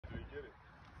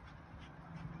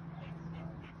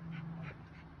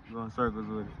Go in circles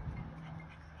with it.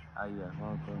 Ah, yeah,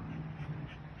 okay.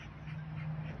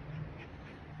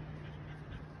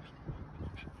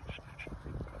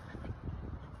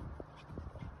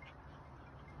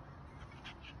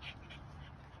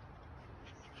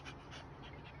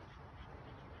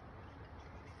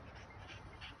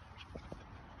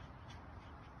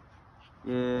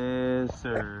 Yes,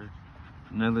 sir.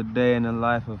 Another day in the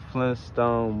life of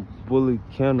FlintStone Bully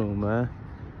Kennel, man.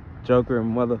 Joker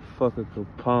and motherfucker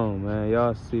Capone, man.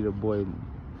 Y'all see the boy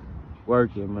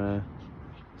working, man.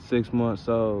 6 months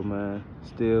old, man.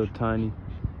 Still tiny.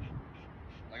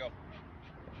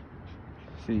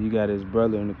 See, you got his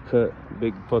brother in the cut.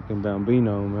 Big fucking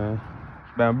Bambino, man.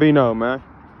 Bambino, man.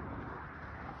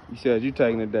 You said you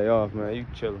taking the day off, man. You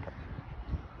chilling.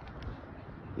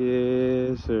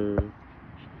 Yes, sir.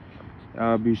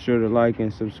 Y'all be sure to like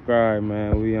and subscribe,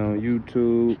 man. We on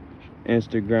YouTube,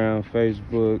 Instagram,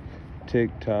 Facebook,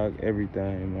 TikTok,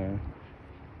 everything, man.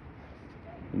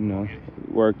 You know,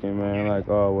 working, man, like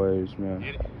always,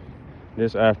 man.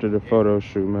 Just after the photo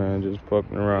shoot, man, just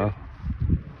fucking around.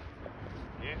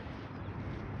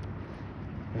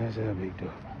 That's a big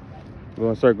deal. Go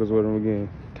in circles with him again.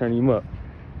 Turn him up.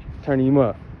 Turn him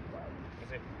up.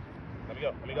 That's it. Let me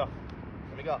go. Let me go.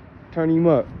 Let me go. Turn him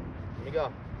up. Let me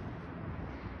go.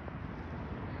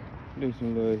 Do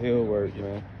some little hill work,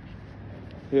 man.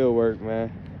 Hill work,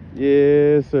 man.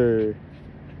 Yes, sir.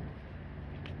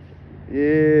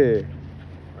 Yeah.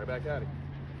 Right back at it.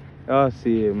 Y'all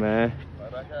see it, man.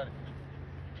 Right back at it.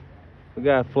 We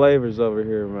got flavors over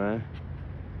here, man.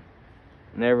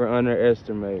 Never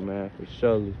underestimate, man. For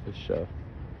sure, for sure.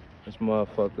 This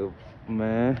motherfucker,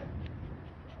 man.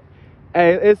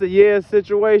 Hey, it's a yeah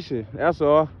situation. That's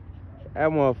all. That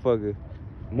motherfucker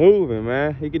moving,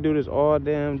 man. He could do this all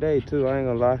damn day, too. I ain't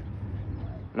gonna lie.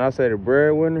 And I say the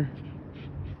breadwinner,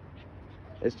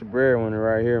 it's the breadwinner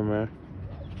right here, man.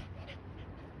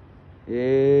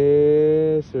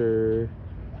 Yes, sir.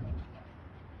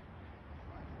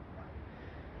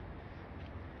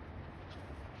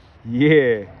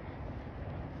 Yeah.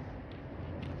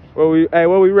 What we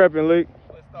repping, Leak?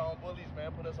 FlintStone Bullies,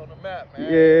 man. Put us on the map,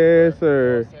 man. Yes,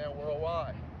 sir. You know what I'm saying?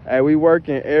 Worldwide. Hey, we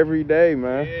working every day,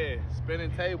 man. Yeah,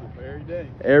 spinning table every day.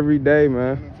 Every day,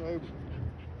 man. Spinning table.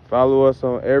 Follow us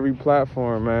on every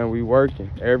platform, man. We working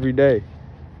every day.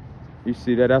 You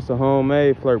see that? That's a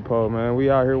homemade flirt pole, man. We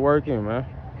out here working, man.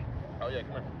 Oh, yeah,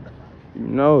 come here. You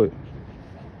know it.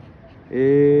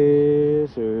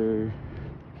 Yes, sir.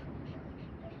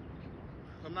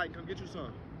 Come, Knight, come get your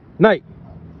son. Knight.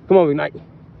 Come on, Big Knight.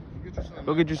 Get your son.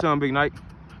 Go get your son, Big Knight.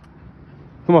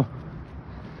 Come on.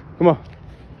 Come on.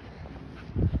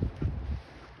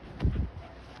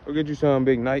 Go get your son,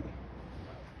 Big Knight.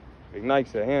 Big Knight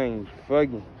said he ain't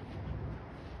fucking.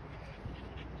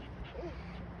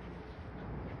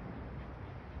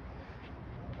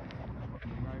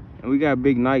 And we got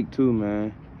Big Knight too,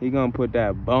 man. He gonna put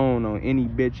that bone on any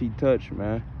bitch he touch,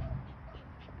 man.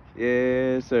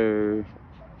 Yes, sir.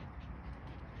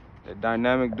 The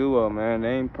dynamic duo, man. They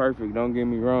ain't perfect, don't get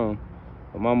me wrong.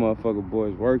 But my motherfucker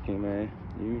boys working, man.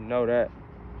 You know that.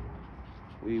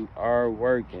 We are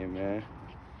working, man.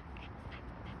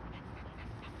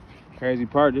 Crazy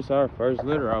part, this our first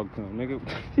litter outcome, nigga.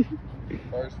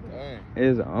 First thing.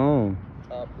 It's on.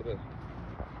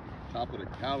 Top of the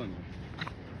calendar.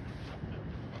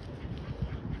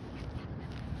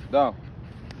 Dog.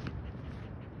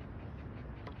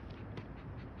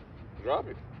 Drop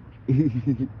it.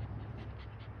 It's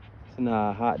not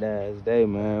a hot ass day,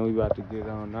 man. We about to get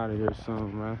on out of here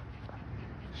soon, man.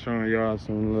 Showing y'all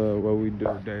some love, what we do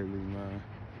daily, man.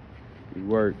 We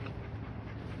work.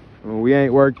 When we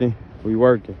ain't working, we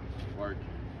working. Work.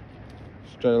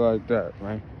 Straight like that,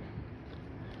 man.